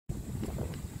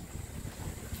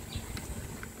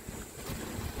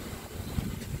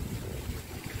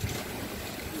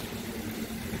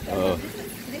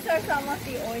some of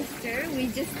the oyster, we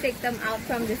just take them out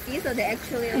from the sea, so they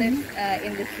actually live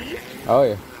in the sea. Oh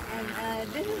yeah. And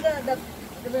this is the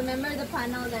remember the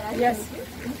panel that I Yes. showed you?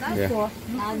 Inside? Yeah.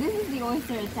 Now this is the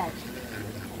oyster attached.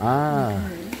 Ah.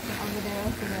 Over there.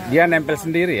 To the Dia nempel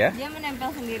sendiri ya? Dia menempel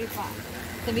sendiri, Pak.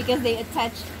 So because they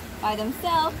attach by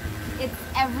themselves, it's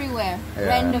everywhere,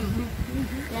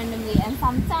 randomly, and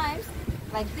sometimes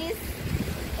like this,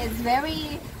 it's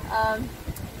very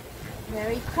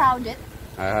crowded.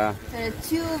 So there are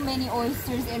too many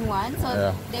oysters in one,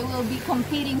 so they will be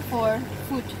competing for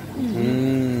food.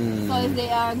 So if they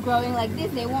are growing like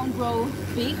this, they won't grow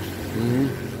big.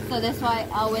 So that's why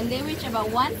when they reach about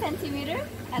 1 centimeter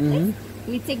at least,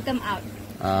 we take them out.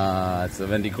 Also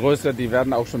wenn die größer, die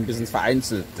werden auch schon ein bisschen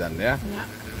vereinzelt dann, ja?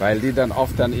 Weil die dann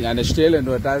oft dann in einer Stelle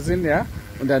nur da sind, ja?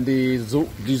 Und dann die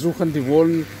suchen, die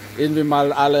wollen irgendwie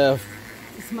mal alle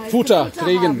Futter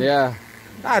kriegen, haben. ja.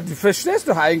 Ah, du verstehst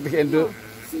doch eigentlich, Ende.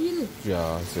 Viel.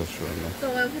 Ja, sehr schön. Ne? So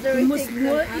after Du we musst take them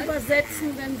nur out, übersetzen,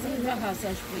 wenn sie über Wasser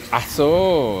spricht. Ach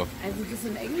so. Also das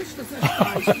in Englisch, das ist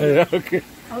Beispiel. Ja, okay.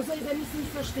 Außer wenn ich es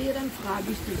nicht verstehe, dann frage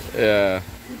ich dich. Ja.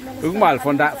 Guck mal,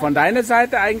 von deiner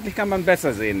Seite eigentlich kann man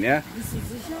besser sehen, ja? Bist du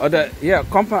sicher? Oder hier,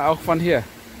 kommt man auch von hier.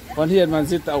 Von hier, man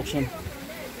sieht auch schon.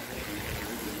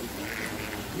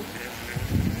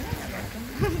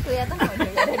 kelihatan kok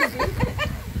dia dari sini.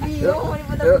 Bingung mau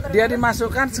diputar-putar. Dia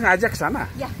dimasukkan sengaja ke sana.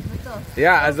 Ya, betul.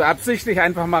 Ja, also absichtlich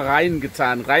einfach mal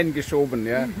reingeschoben,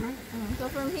 ja.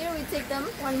 So from here we take them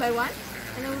one by one,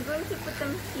 and then we're going to put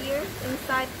them here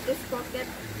inside this pocket.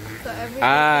 So every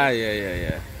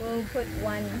Yeah. we'll put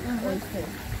one oyster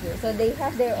here. So they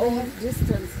have their own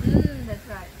distance. That's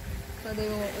right. So they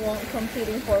won't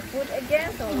competing for food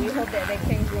again. So we hope that they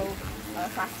can grow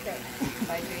faster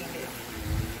by doing this.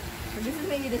 So this is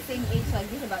maybe the same age like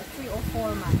this, about 3 or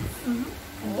 4 months.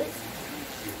 And this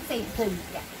same.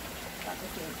 Yeah, about the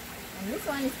same. And this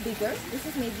one is bigger. This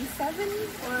is maybe 7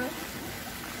 or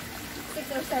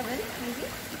 6 or 7 maybe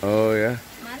Oh ya.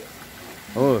 months.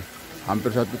 Oh,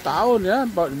 hampir 1 tahun ya,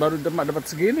 baru dapat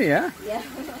segini ya. Yeah.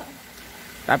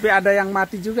 Tapi ada yang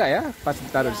mati juga ya pas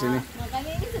ditaruh di sini.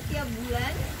 Makanya ini setiap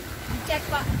bulan dicek,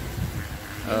 Pak.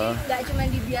 Jadi nggak cuma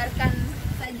dibiarkan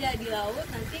saja di laut,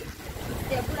 nanti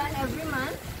setiap bulan, every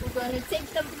month, we're going to take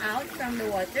them out from the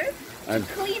water to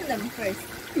clean them first.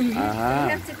 We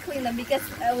have to clean them because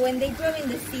when they grow in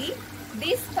the sea,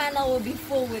 this panel will be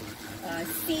full with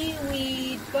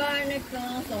seaweed,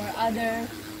 barnacles, or other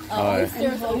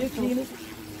oysters. How do you clean it?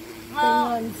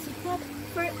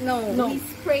 No, we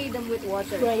spray them with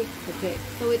water. Spray. Okay.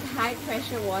 So with high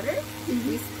pressure water,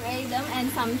 we spray them,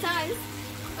 and sometimes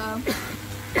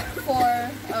for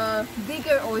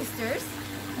bigger oysters,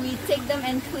 we take them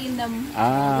and clean them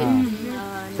with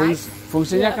knife.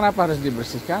 Fungsinya kenapa harus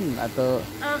dibersihkan atau?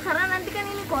 Karena nanti kan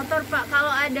ini kotor, Pak. Kalau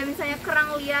ada misalnya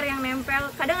kerang liar yang nempel,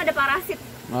 kadang ada parasit.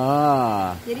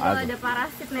 Jadi kalau ada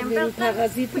parasit nempel kan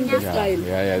penyakit.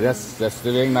 Ja,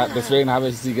 deswegen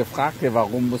habe ich Sie gefragt,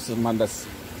 warum muss man das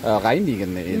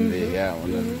reinigen irgendwie, ja,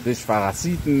 und durch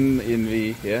Parasiten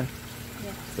irgendwie, ya.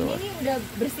 So. Ini udah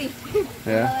bersih.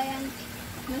 Kalau yang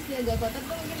masih agak kotor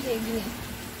tuh mungkin kayak gini.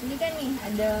 Ini kan nih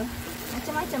ada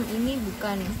macam-macam. Ini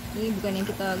bukan yang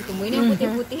kita temuin. Yang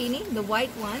putih-putih ini, the white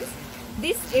ones.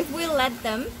 This, if we let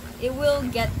them, it will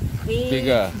get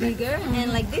bigger,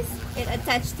 and like this, it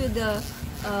attached to the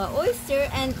oyster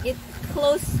and it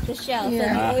closed the shell. So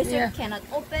the oyster cannot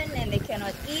open and they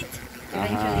cannot eat.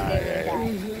 Eventually they will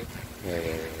die.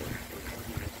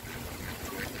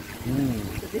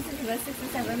 So this is about 6 to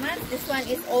 7 months. This one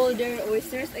is older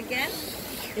oysters again.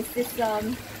 This is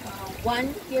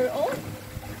 1 year old,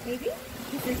 maybe.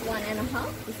 This is 1.5.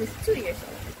 This is 2 years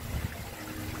old.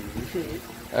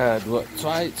 2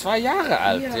 Jahre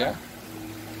alt, ya.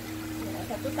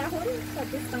 1 tahun,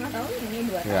 1,5 tahun, ini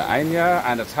 2 tahun. Ya, 1 Jahr,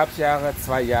 1,5 Jahre,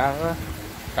 2 Jahre.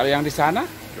 Kalau yang di sana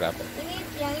berapa?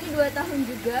 Yang ini 2 tahun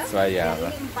juga. 2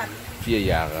 Jahre. Yang ini 4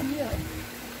 Jahre.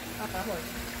 4 tahun.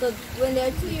 So when they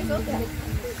are 2 years old,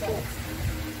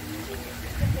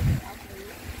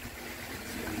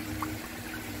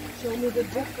 Show me the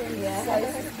difference.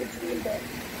 Sizes between them.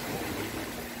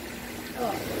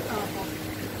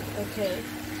 Okay.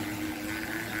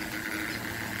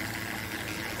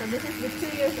 So this is the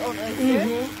 2 years old oyster.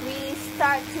 We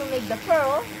start to make the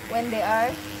pearl when they are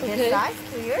this size,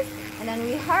 2 years, and then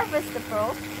we harvest the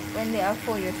pearl when they are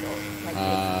 4 years old. Like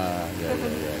this.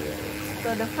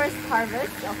 So the first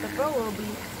harvest of the pearl will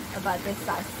be about this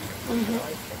size.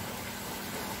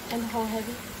 And how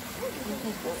heavy?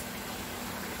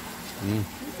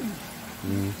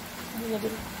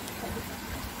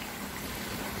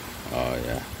 Oh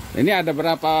ya. Ini ada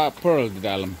berapa pearl di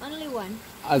dalam? Only one.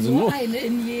 Nein. Also nur nur. eine.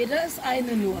 In jeder ist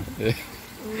eine nur.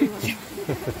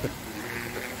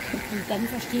 Und dann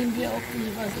verstehen wir auch die,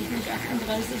 weiß ich nicht,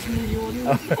 38 Millionen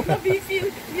oder wie viel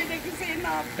wir da gesehen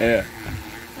haben. Ja.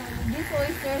 These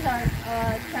oysters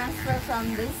are transferred from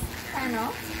this panel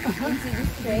into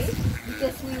this tray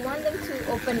because we want them to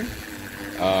open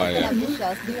Oh up ya. the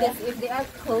shells. Because if they are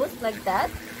closed like that,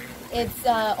 it's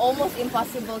almost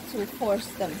impossible to force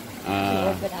them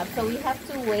to open up. So we have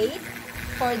to wait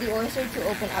for the oyster to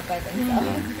open up by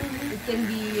themselves. It can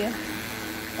be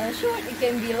short, it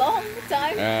can be long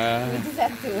time. We just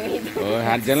have to wait. Oh,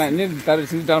 jalan ini ditaruh di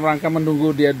sini dalam rangka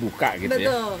menunggu dia buka gitu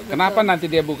ya. Betul, Kenapa betul. nanti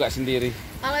dia buka sendiri?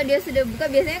 Kalau dia sudah buka,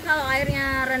 biasanya kalau airnya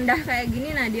rendah kayak gini,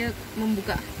 nah dia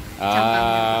membuka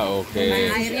cangkangnya. Okay.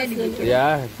 Nah, airnya dibuka. Ja,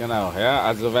 genau. Ja,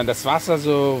 also wenn das Wasser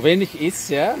so wenig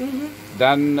ist, ja,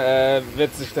 dann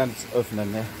wird sich dann öffnen,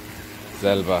 ne?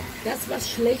 Selber. Das, was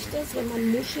schlecht ist, wenn man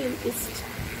Muscheln isst.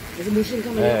 Also Muscheln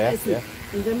kann man ja auch essen. Ja.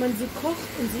 Und wenn man sie kocht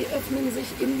und sie öffnen sich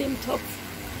in dem Topf,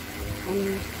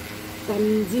 dann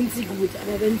sind sie gut.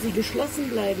 Aber wenn sie geschlossen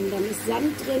bleiben, dann ist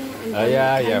Sand drin und dann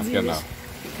ja, kann sie genau. nicht,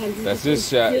 kann sie Das nicht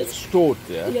ist ja tot,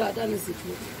 ya. Ja, dann ist sie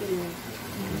tot. Genau.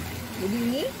 Jadi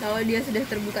ini kalau dia sudah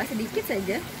terbuka sedikit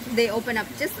saja, they open up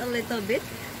just a little bit.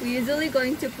 We usually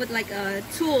going to put like a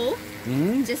tool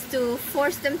just to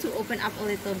force them to open up a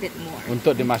little bit more.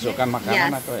 Untuk dimasukkan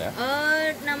makanan Yes. atau ya?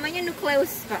 Namanya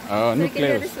nucleus, Pak. Oh, So we can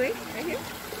do nucleus. this way, right here.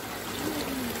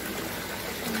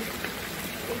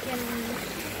 We can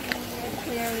see it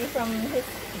clearly from his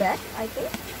back, I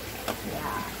think.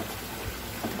 Ya.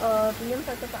 Pinjam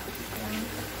satu, Pak. Yang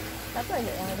satu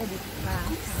aja yang ada di. Nah.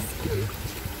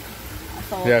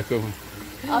 So Ya, aku.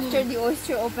 after the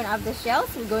oyster open up the shells,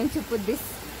 we're going to put this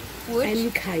wood.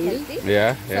 Einen Keil. like this.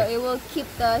 Ya, So ya. it will keep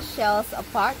the shells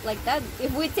apart like that.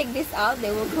 If we take this out,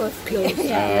 they will close. Close.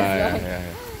 Yeah, Ah, that's ya, right. ya,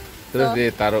 ya. Terus So-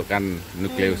 ditaruhkan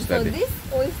nukleus So tadi. this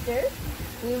oyster,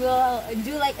 we will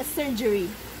do like a surgery.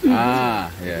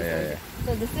 Ah, ya, ya, ya.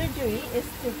 So the surgery is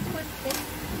to put this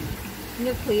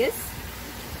nucleus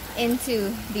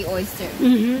into the oyster.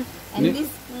 And Ni-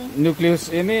 this Nukleus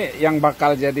ini yang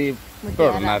bakal jadi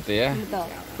pearl mutiara. nanti ya. Betul.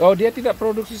 Oh, dia tidak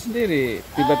produksi sendiri,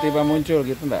 tiba-tiba muncul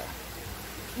gitu enggak?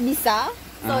 Bisa.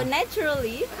 So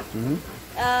naturally,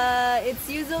 it's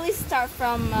usually start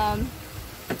from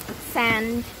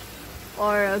sand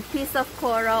or a piece of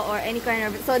coral or any kind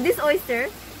of. So this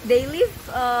oyster, they live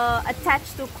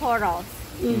attached to corals.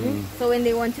 So when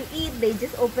they want to eat, they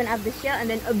just open up the shell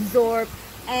and then absorb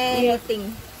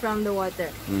anything from the water.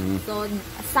 So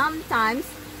sometimes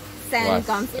sand Was-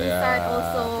 comes inside yeah,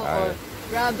 also, or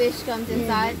rubbish comes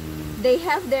inside. They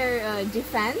have their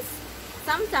defense.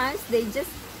 Sometimes they just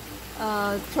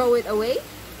throw it away.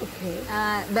 Okay.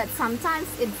 But sometimes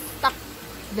it's stuck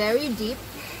very deep,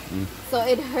 so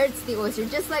it hurts the oyster.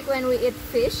 Just like when we eat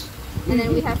fish, and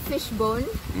then we have fish bone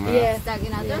stuck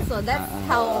in our throat. So that's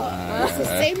how. It's the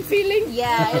same feeling.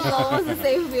 Yeah, it's almost the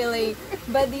same feeling.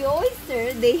 But the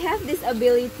oyster, they have this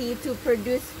ability to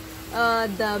produce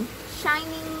the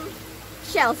shining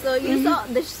shell. So you saw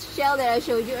the shell that I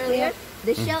showed you earlier.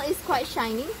 The shell is quite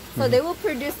shining, so they will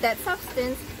produce that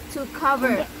substance to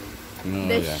cover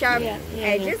the ya. sharp Yeah,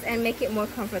 yeah, edges and make it more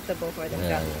comfortable for Ya,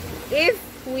 themselves. ya. If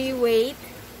we wait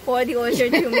for the oyster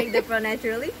to make the pearl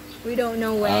naturally, we don't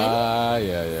know when. Ah,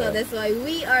 ya, ya. So that's why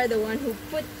we are the one who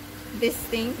put this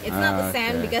thing. It's not the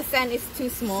sand Okay. because sand is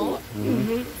too small.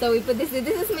 So we put this.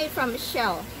 This is made from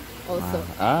shell also.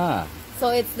 Ah, So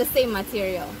it's the same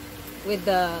material with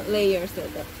the layers.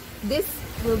 This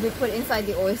will be put inside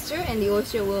the oyster, and the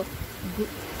oyster will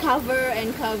cover and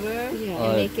cover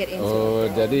and make it into oh, a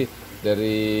pearl. jadi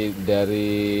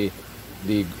dari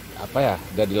di apa ya,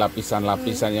 dari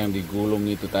lapisan-lapisan yang digulung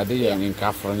itu tadi, yang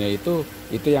covernya itu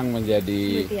yang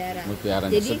menjadi Mutiara. mutiara.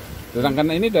 Jadi- Sedangkan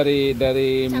ini dari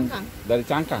Cangkang. dari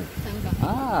cangkang. Cangkang.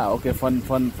 Ah, okay, von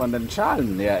den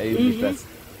Schalen, ja, ähnlich das.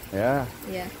 Ja,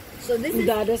 Yeah. So this is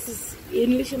Da das ist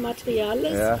ähnliche Material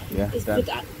ist, Ja, dann-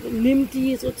 nimmt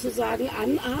die sozusagen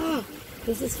an,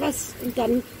 das ist was, und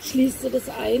dann schließt du das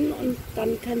ein und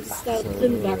dann kann es da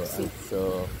drin wachsen.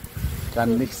 so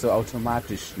kann nicht so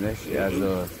automatisch, nicht?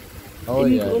 Also, oh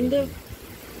Im ja. Grunde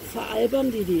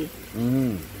veralbern die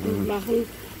und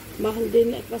machen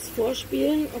denen etwas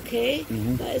vorspielen, okay,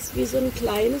 da ist wie so ein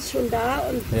kleines schon da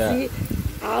und Ja. sie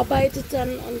arbeitet dann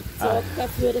und sorgt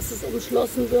dafür, dass es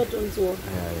umschlossen wird und so.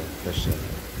 Ja, verstehe.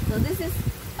 So this is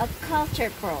a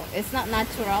cultured pearl. It's not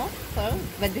natural pearl,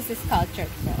 but this is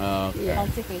cultured pearl. Okay.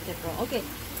 Cultivated pearl. Okay,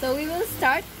 so we will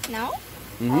start now.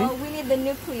 We need the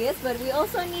nucleus, but we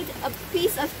also need a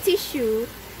piece of tissue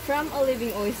from a living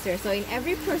oyster. So in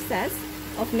every process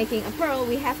of making a pearl,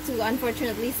 we have to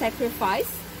unfortunately sacrifice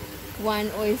one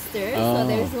oyster. So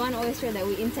there's one oyster that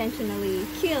we intentionally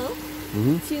kill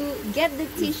to get the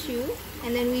tissue,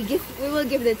 and then we will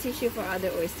give the tissue for other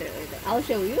oyster later. I'll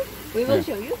show you. We will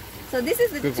show you. So this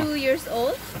is the 2 years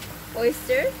old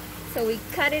oyster. So we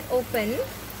cut it open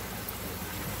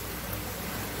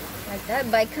like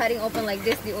that. By cutting open like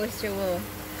this, the oyster will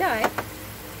die.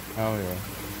 Oh yeah.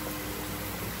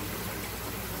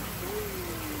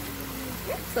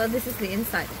 So this is the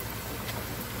inside.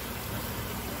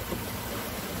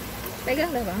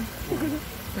 Pegang dah bang.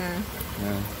 Nah.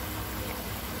 Yeah.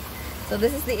 So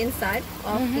this is the inside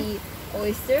of the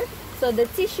oyster. So the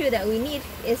tissue that we need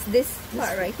is this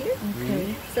part right here.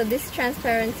 Okay. So this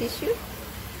transparent tissue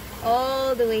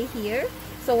all the way here.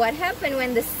 So what happens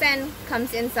when the sand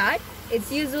comes inside,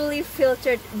 it's usually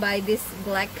filtered by this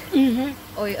black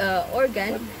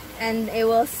organ, and it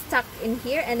will stuck in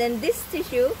here, and then this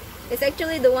tissue is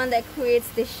actually the one that creates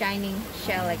the shining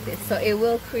shell like this. So it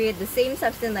will create the same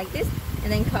substance like this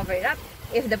and then cover it up.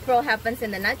 If the pearl happens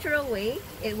in the natural way,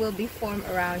 it will be formed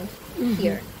around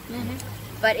here.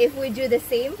 But if we do the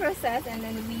same process and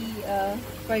then we,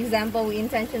 for example, we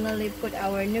intentionally put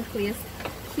our nucleus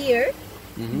here,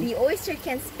 the oyster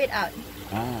can spit out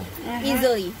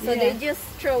easily. So they just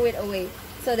throw it away.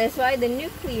 So that's why the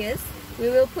nucleus, we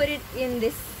will put it in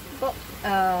this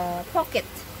pocket.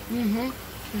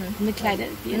 Eine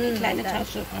kleine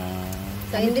Tasche.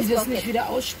 So in this das nicht pocket, wieder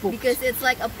ausspuckt. because it's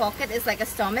like a pocket, it's like a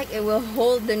stomach, it will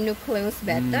hold the nucleus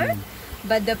better.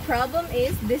 But the problem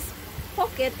is this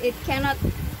pocket, it cannot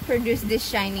produce this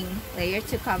shining layer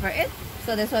to cover it.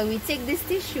 So that's why we take this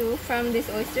tissue from this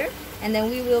oyster, and then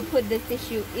we will put the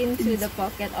tissue into the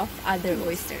pocket of other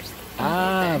oysters.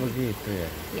 Begitu ya.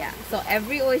 Yeah, so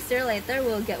every oyster later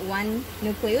will get one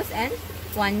nucleus and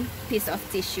one piece of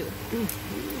tissue.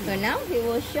 So now he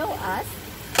will show us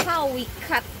how we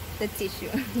cut the tissue.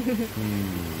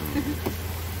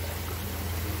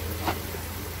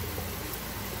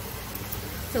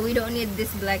 So we don't need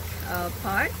this black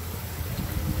part.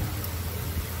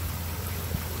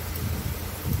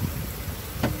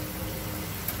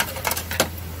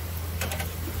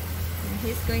 And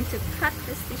he's going to cut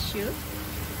this tissue.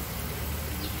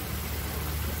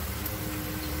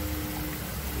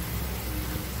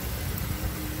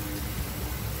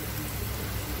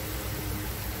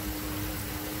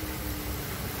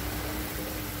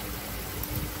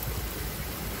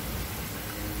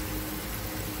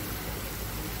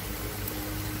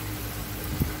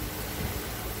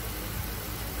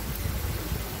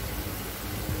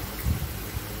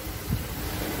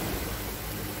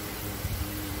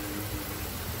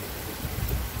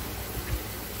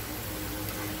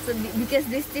 So because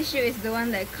this tissue is the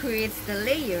one that creates the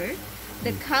layer,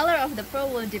 the color of the pearl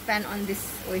will depend on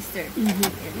this oyster.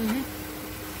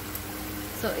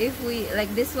 So if we,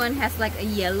 like this one has like a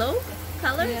yellow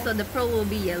color, so the pearl will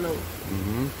be yellow.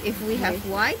 If we have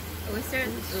white oyster,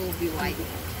 it will be white.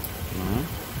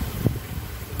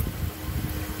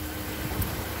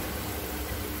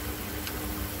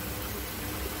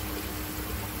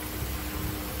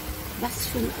 Was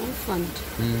für ein Aufwand.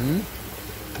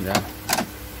 Ja.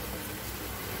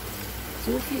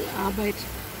 So viel Arbeit.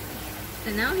 So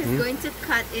now he's going to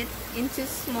cut it into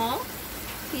small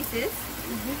pieces.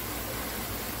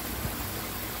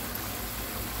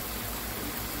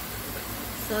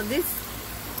 So this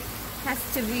has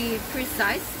to be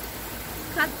precise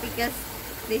cut because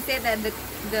they say that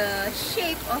the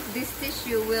shape of this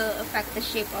tissue will affect the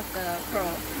shape of the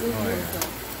pearl.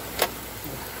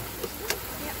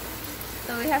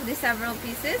 So we have these several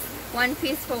pieces, one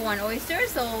piece for one oyster.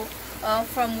 So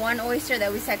from one oyster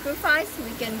that we sacrifice,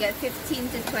 we can get 15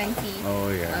 to 20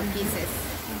 pieces.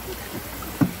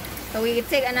 So we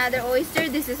take another oyster.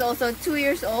 This is also 2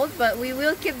 years old, but we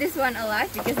will keep this one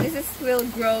alive because this will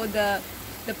grow the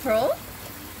pearl.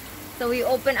 So we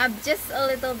open up just a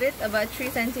little bit, about 3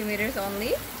 centimeters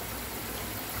only.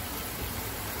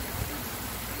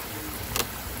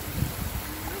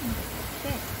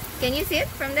 Okay. Can you see it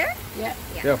from there? Ja.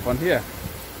 Ja, von hier.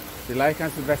 Vielleicht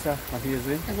kannst du besser von hier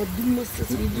sehen. Aber du musst das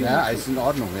Video Ja, machen. ist in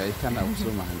Ordnung. Ja, ich kann auch so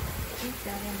machen.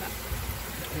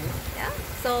 Yeah.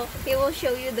 So he will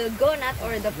show you the go nut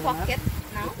or the pocket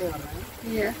now.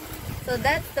 Yeah. So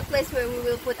that's the place where we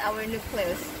will put our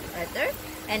nucleus right there,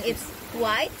 and it's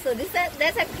white. So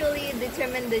that's actually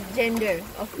determine the gender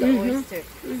of the oyster.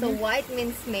 So white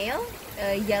means male,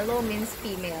 yellow means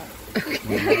female.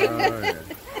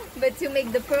 But to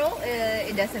make the pearl,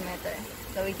 it doesn't matter.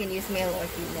 So we can use male or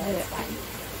female. It's fine.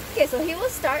 Okay, so he will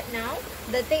start now.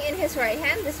 The thing in his right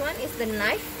hand, this one is the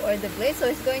knife or the blade. So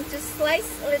he's going to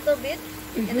slice a little bit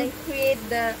and then create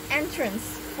the entrance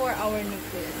for our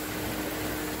nucleus.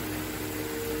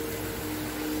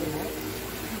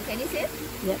 Can you see it?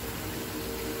 Ja.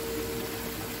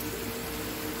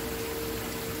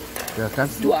 Ja,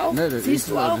 kannst Du auch? Ne, das Siehst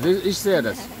du auch? Ich sehe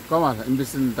das. Komm mal, ein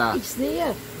bisschen da. Ich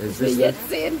sehe, Es dass wir ist- jetzt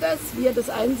sehen, dass wie er das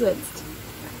einsetzt.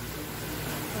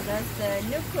 So that's the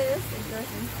nucleus. It goes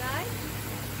inside.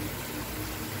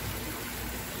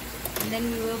 And then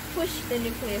we will push the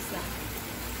nucleus down.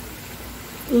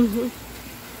 Mhm.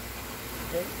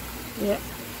 Ja.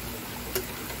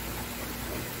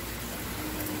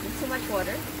 There's too much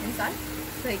water inside,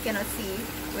 so you cannot see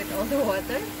with all the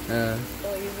water. Ja. So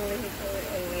usually we throw it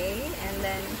away, and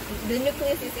then the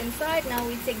nucleus is inside. Now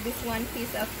we take this one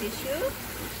piece of tissue.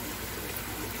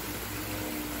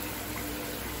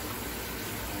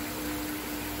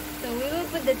 So we will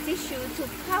put the tissue to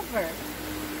cover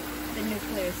the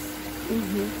nucleus.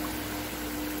 Mhm.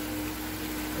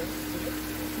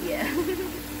 Yeah.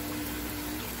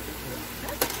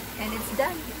 And it's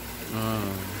done. Ah.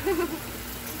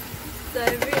 So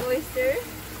every oyster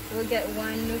will get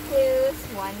one nucleus,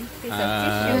 one piece of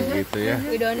tissue. Gitu ya.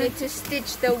 We don't need to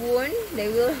stitch the wound. They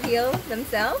will heal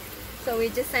themselves. So we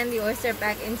just send the oyster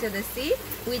back into the sea.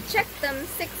 We check them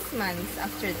 6 months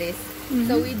after this.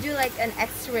 So we do like an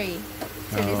x-ray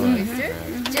to this Oh, oyster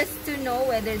okay. just to know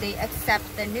whether they accept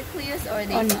the nucleus or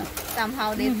they Or not.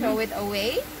 somehow they throw it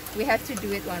away. We have to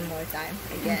do it one more time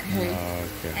again.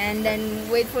 Okay. And then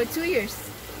wait for 2 years.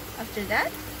 After that,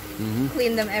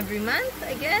 clean them every month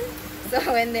again. So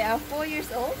when they are 4 years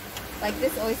old, like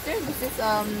this oyster, this is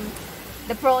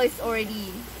the pearl is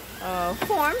already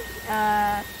formed.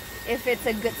 If it's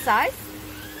a good size,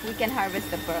 we can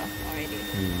harvest the pearl already.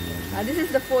 This is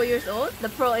the 4 years old. The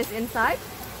pearl is inside,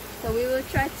 so we will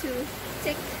try to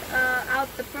take out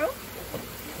the pearl.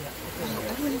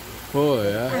 Oh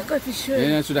ya. Ach Gott, wie schön.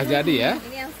 Ini yang sudah jadi ya.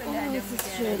 Ini yang sudah ada Das ist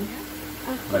mutiaranya. schön.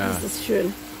 Ach Gott, Ja. ist das schön.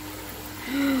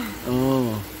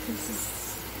 Oh. Das ist,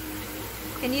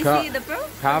 Can you Pearl- see the pearl?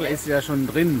 Karl ist ja schon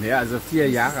drin, ja, also 4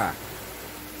 Jahre.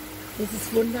 das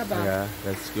ist wunderbar. Ja,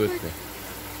 das ist gut.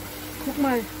 Guck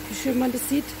mal, wie schön man das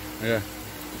sieht. Ja.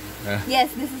 Yes,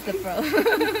 this is the pearl.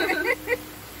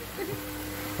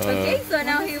 Okay, so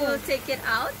now he will take it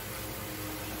out.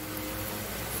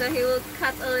 So he will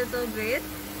cut a little bit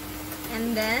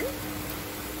and then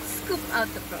scoop out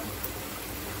the pearl.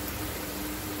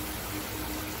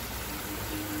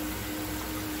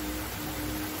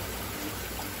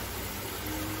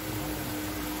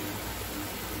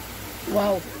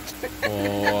 Wow.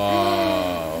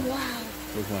 Wow. Wow.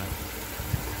 Guck mal.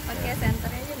 Pakai center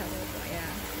aja nggak apa-apa ya.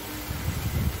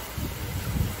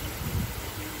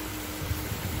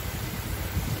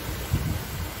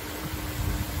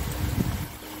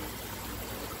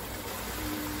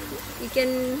 You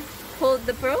can hold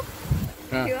the pearl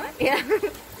if you want. Yeah.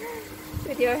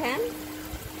 With your hand.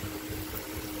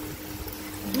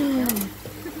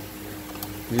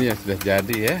 Ini ya sudah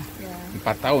jadi ya. Yeah.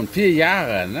 4 tahun, 4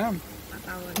 Jahre, ne? 4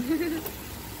 tahun.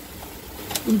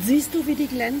 Und siehst du, wie die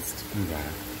glänzt? Ja.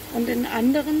 Und in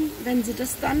anderen, wenn sie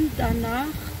das dann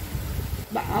danach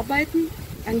bearbeiten,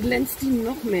 dann glänzt die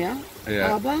noch mehr.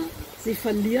 Ja. Aber sie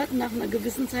verliert nach einer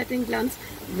gewissen Zeit den Glanz,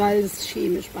 weil es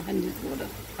chemisch behandelt wurde.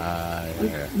 Ah,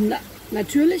 ja, Und ja.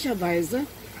 natürlicherweise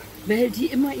behält die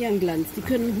immer ihren Glanz. Die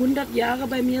können 100 Jahre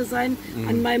bei mir sein,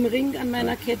 an meinem Ring, an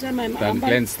meiner Kette, an meinem Dann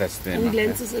Armband. glänzt das Dann immer.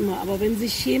 glänzt es immer. Aber wenn sie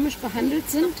chemisch behandelt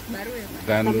sind Baru ya, Pak?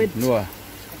 Dann damit- nur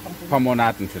ein paar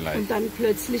Monaten vielleicht. und dann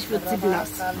plötzlich wird sie blass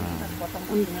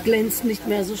und glänzt nicht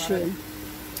mehr so schön.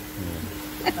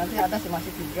 Nanti ada sih masih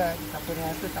 3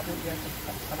 dapurnya itu, tapi dia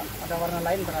ada warna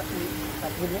lain berarti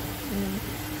dapurnya.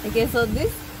 Okay, so this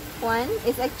one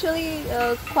is actually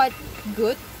quite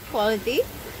good quality,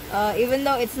 even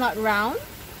though it's not round.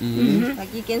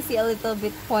 Like you can see a little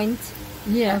bit point,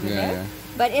 Ja. Ja, ja.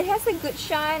 but it has a good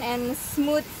shine and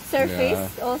smooth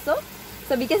surface also.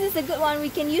 So because it's a good one,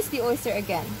 we can use the oyster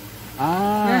again.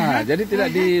 Ah, jadi tidak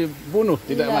dibunuh,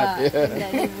 tidak mati. tidak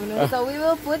dibunuh. So we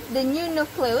will put the new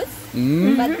nucleus,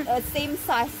 but same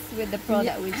size with the pearl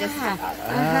that we just took out.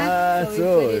 Ah, So we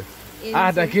so. put it in. Ah,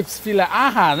 da gibt's viele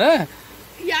Aha, ne?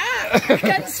 Ja,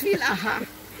 ganz viel Aha.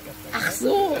 Ach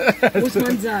so, muss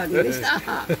man sagen, nicht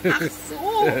Aha. Ach so.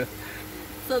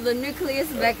 So the nucleus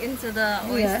back into the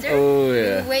oyster. Oh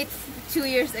ja. We wait 2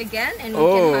 years again and we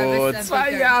can Oh, harvest a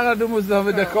 2 bigger. Jahre, du musst noch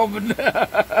wieder kommen.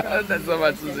 Das soll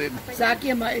mal zu sehen. Sag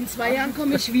ihr mal, in 2 Jahren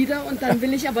komme ich wieder und dann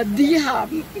will ich aber die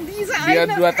haben. Diese Dia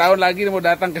eine. 2 tahun lagi mau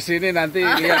datang ke sini nanti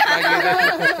lihat lagi.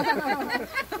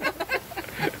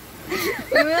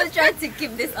 We will try to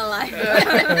keep this alive.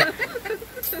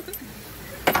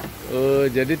 Oh,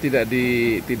 jadi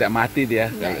tidak mati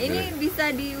dia. Ya, ini bisa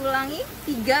diulangi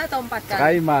 3 atau 4 kali.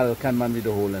 Dreimal kann man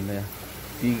wiederholen, ja.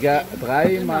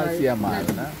 3 mal, 4 mal.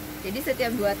 Ne? Jadi setiap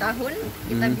 2 tahun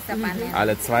kita bisa panen.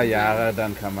 Alle 2 Jahre,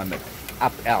 dann kann man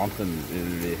abernten.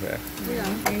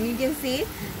 Yeah. And you can see,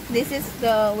 this is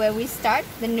where we start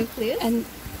the nucleus, and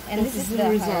this is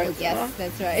the result. Yes,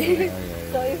 that's right.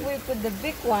 So if we put the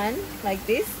big one like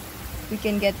this, we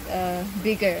can get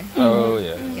bigger. Oh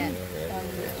ya. Kan?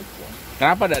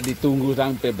 Kenapa tidak ditunggu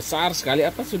sampai besar sekali?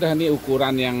 Apa sudah nih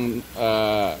ukuran yang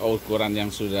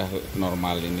sudah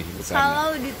normal ini besarnya?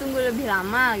 Kalau ditunggu lebih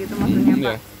lama gitu maksudnya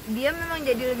Pak. Dia memang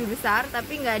jadi lebih besar,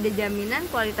 tapi nggak ada jaminan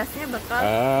kualitasnya bakal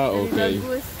lebih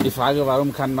bagus. Die Frage,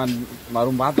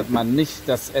 warum wartet man nicht,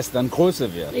 dass es dann größer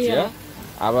wird? Ja.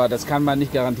 Aber das kann man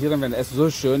nicht garantieren, wenn es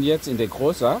so schön jetzt in der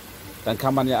Größe, dann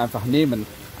kann man ja einfach nehmen.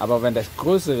 Aber wenn das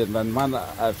größer wird, wenn man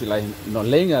vielleicht noch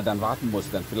länger dann warten muss,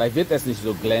 dann vielleicht wird es nicht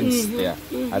so glänzt.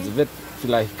 Also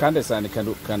vielleicht kann es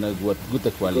keine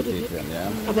gute Qualität werden. Ja.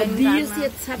 Aber die ist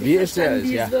jetzt, habe ich verstanden,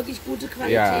 die ist wirklich gute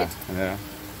Qualität.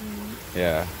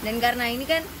 Ja. Dan karena ini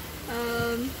kan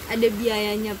ada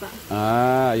biayanya Pak.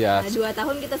 Ja. Nah, 2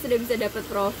 tahun kita sudah bisa dapat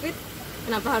profit.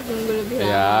 Kenapa harus nunggu lebih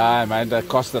lama? Ja, ich meine, das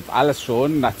kostet alles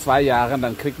schon. Nach 2 Jahren,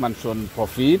 dann kriegt man schon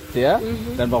Profit, ja.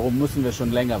 Dann warum müssen wir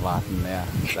schon länger warten, ja,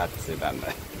 sagt sie dann.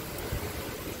 Ja.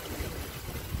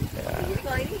 Jadi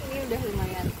kalau ini udah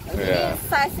lumayan. Jadi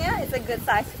size-nya is a good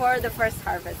size for the first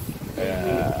harvest. Ya.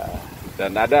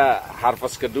 Dan ada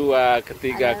harvest kedua,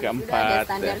 ketiga, keempat.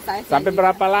 Ada size sampai juga.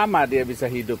 berapa lama dia bisa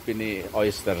hidup ini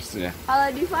oystersnya? Kalau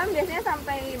di farm biasanya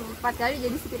sampai 4 kali,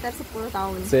 jadi sekitar 10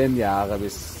 tahun. 10 Jahre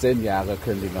bis 10 Jahre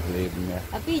können die noch leben, ja.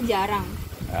 Tapi jarang.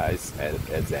 Ja, ist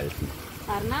selten.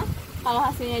 Karena kalau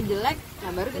hasilnya jelek,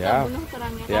 nah baru kita bunuh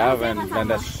kerangnya. Ja, Karena wenn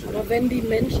das Aber wenn die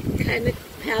Menschen keine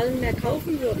Perlen mehr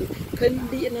kaufen würden, können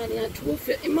die in der Natur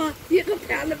für immer ihre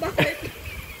Perle behalten.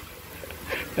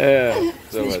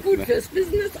 so Ist nicht gut fürs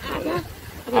Business,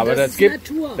 aber das ist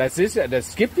gibt, Natur.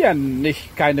 das gibt ja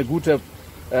nicht keine gute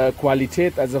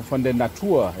Qualität, also von der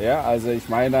Natur, ja. Also ich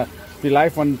meine,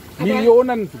 vielleicht von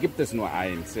Millionen gibt es nur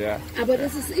eins, ja. Aber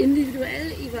das ist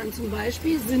individuell, Ivan. Zum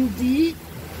Beispiel sind die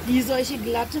solche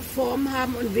glatte Formen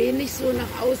haben und wenig so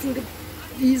nach außen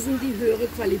gewiesen, die höhere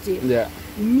Qualität. Ja.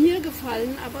 Mir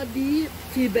gefallen aber die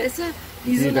viel besser,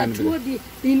 diese Natur,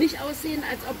 die nicht aussehen,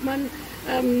 als ob man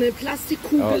eine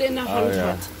Plastikkugel in der Hand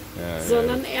hat.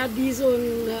 Sondern eher die so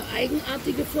eine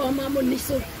eigenartige Form haben und nicht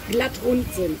so glatt rund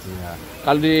sind. Ya.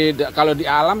 Kalau di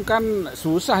alam kan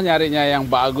susah nyarinya yang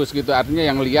bagus gitu, artinya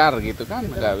yang liar gitu kan,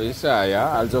 nggak bisa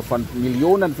ya. Also von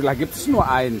Millionen vielleicht gibt es nur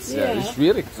eins, ja. Ist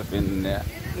schwierig zu finden ya.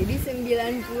 Jadi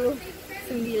 99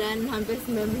 hampir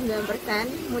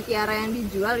 99% mutiara yang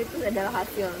dijual itu adalah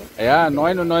hasil. Ja,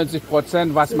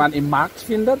 99%, was man im Markt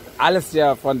findet, alles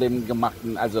ja von dem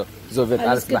gemachten, also so wird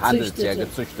alles behandelt, ja,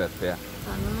 gezüchtet, ja.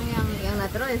 Karena yang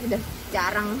natural ya sudah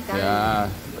jarang sekali. Ja,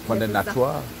 von der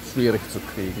Natur schwierig zu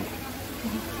kriegen.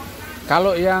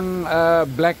 Kalau yang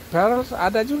Black Pearls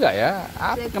ada juga ya?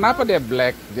 Kenapa dia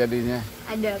black jadinya?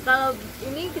 Ada. Kalau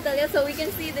ini kita lihat, so we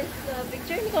can see this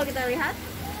picture. Ini kalau kita lihat,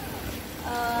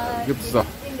 Gibt's doch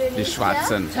die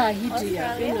schwarzen. Tahiti,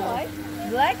 ja, genau.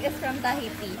 Black is from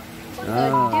Tahiti.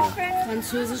 Different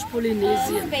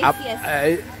Französisch-Polynesien. species.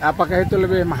 Apakah itu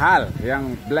lebih mahal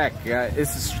yang black ya?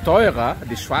 Ist es teurer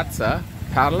die schwarze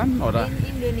Perlen oder?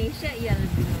 In Indonesia iya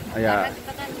lebih. Ya. Karena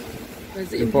kita kan Weil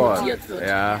sie Import. importiert wird.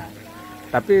 Ya.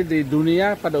 Tapi di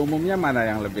dunia pada umumnya mana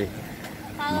yang lebih?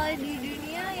 kalau di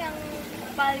dunia yang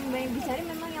paling banyak dicari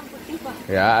memang yang putih Pak.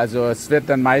 Ja, also es wird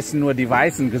dann meistens nur die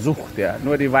Weißen gesucht, ja.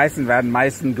 Nur die Weißen werden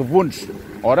meistens gewünscht,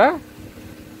 oder?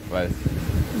 Weil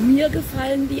Mir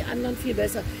gefallen die anderen viel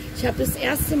besser. Ich habe das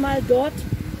erste Mal dort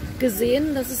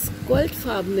gesehen, dass es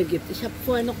goldfarbene gibt. Ich habe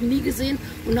vorher noch nie gesehen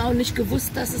und auch nicht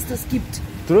gewusst, dass es das gibt.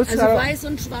 Terus Also weiß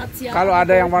und schwarz ja. kalau aber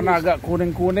ada yang gold warna nicht. agak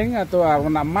kuning-kuning atau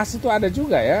warna emas itu ada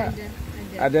juga ya?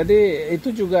 Ada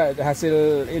itu juga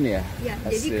hasil ini ya? Ya,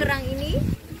 jadi kerang ini,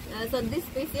 so this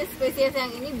spesies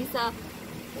yang ini bisa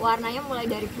warnanya mulai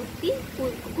dari putih,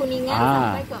 kuningan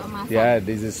sampai ke emasan. Ja,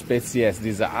 diese Spezies,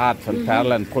 diese Art von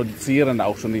Perlen produzieren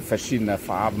auch schon die verschiedenen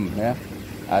Farben. Ja?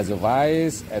 Also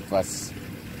weiß, etwas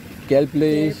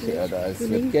gelblich, oder es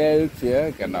wird gelb, ja,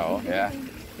 genau. Ja.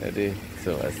 Jadi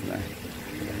sowas. Ne?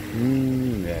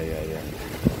 Ja.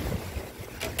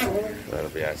 Luar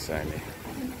biasa ini.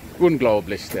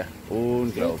 Unglaublich, ja.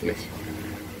 Unglaublich.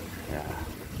 Ja.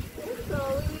 So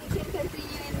we can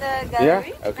continue in the gallery.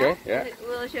 Yeah, okay, yeah.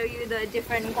 We'll show you the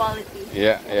different quality.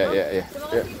 Ja. Terima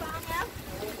kasih Pak ya.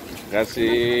 Terima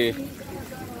kasih.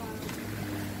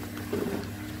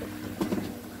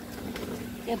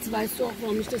 Jetzt weißt du auch,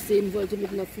 warum ich das sehen wollte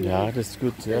mit einer Führung. Ja, das ist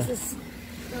gut, ja. Das ist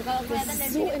Nah, kalau kelihatan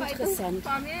dari so sini Pak, itu interessant.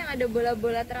 farmnya yang ada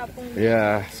bola-bola terapung.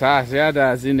 Ja,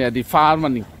 da sind ja die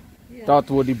Farmen,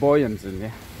 dort wo die Bojen sind.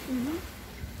 Ja.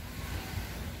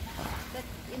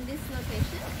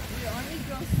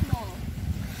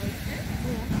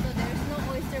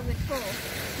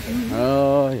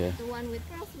 Oh yeah. The one with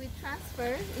pearls we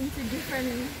transfer into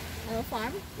different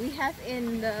farm. We have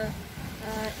in the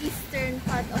eastern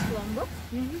part of Lombok.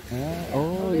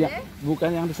 Oh ja, bukan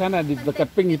yang di sana di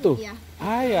dekat Pink itu. Ja.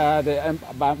 Ah ja,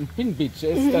 beim Pink Beach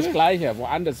ist das gleiche.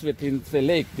 Woanders wird hin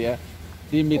verlegt, ja.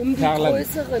 Die mit Die Perlen.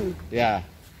 größeren. Ja.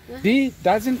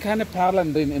 Da sind keine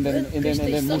Perlen drin in den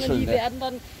Sondern Muscheln. die werden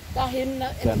dann dahin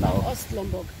nach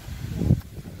Ostlombok.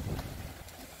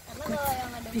 Karena kalau yang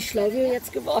ada Wie schlau wir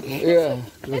jetzt geworden sind. Ja.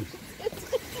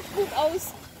 Gut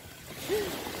aus.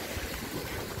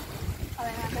 kalau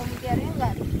yang ada mutiaranya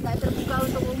nggak terbuka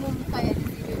untuk umum kayak di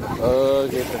sini, Pak. Oh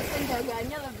gitu.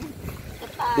 Penjagaannya lebih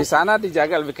ketat. Di sana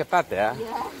dijaga lebih ketat ya.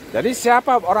 Ya. Jadi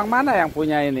siapa orang mana yang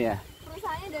punya ini ya?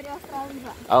 Perusahaannya dari Australia,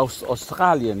 Pak. Aus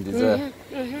Australien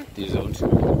diese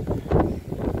Unternehmen.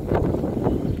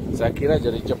 Saya kira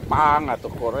dari Jepang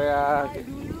atau Korea.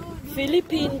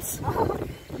 Philippines.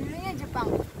 Dulunya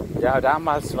Jepang. Ja,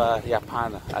 damals war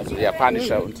Japan, also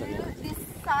japanische Unternehmen. Dulu di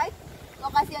site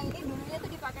lokasi yang ini dulunya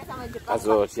tuh dipakai sama Jepang.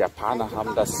 Also Japaner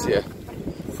haben das hier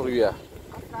früher.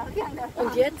 Australia nggak tahu.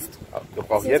 Und jetzt?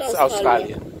 Gebraucht Sind jetzt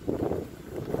Australien.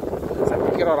 Australien. Saya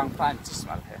pikir orang Prancis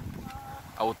malah ya.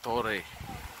 Autore.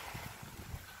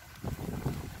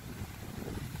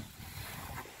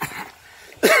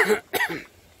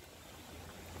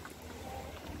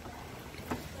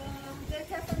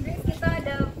 Kita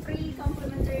ada free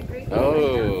complimentary drink.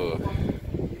 Oh,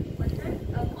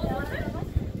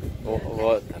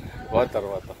 water.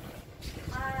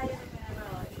 Air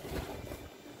mineral.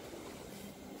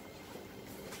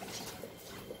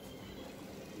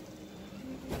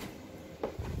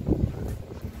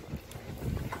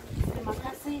 Terima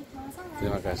kasih.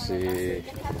 terima kasih.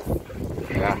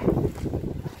 Ya.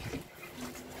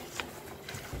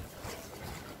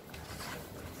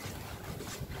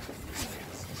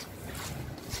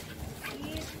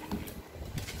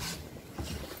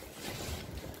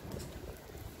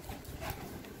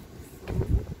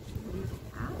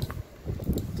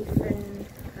 Different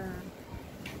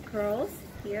curls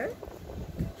here.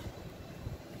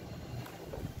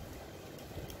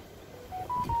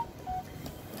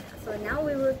 So now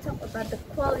we will talk about the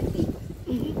quality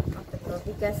of the curl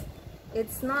because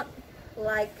it's not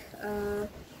like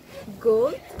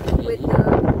gold with the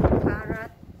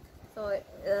karat. So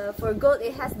for gold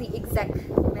it has the exact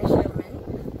measurement,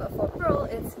 but for pearl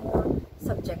it's more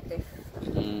subjective.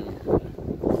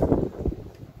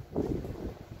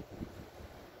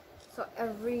 So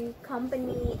every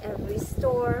company, every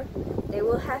store, they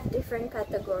will have different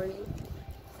category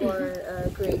for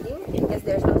grading because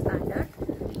there's no standard.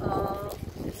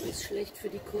 Das ist schlecht für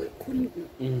die Kunden,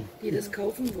 die das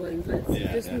kaufen wollen, weil sie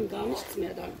wissen gar nichts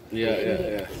mehr dann. Ja.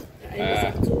 Der eine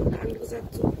sagt so, der andere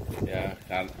sagt so. Ya,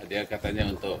 kan dia katanya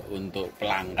untuk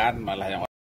pelanggan malah yang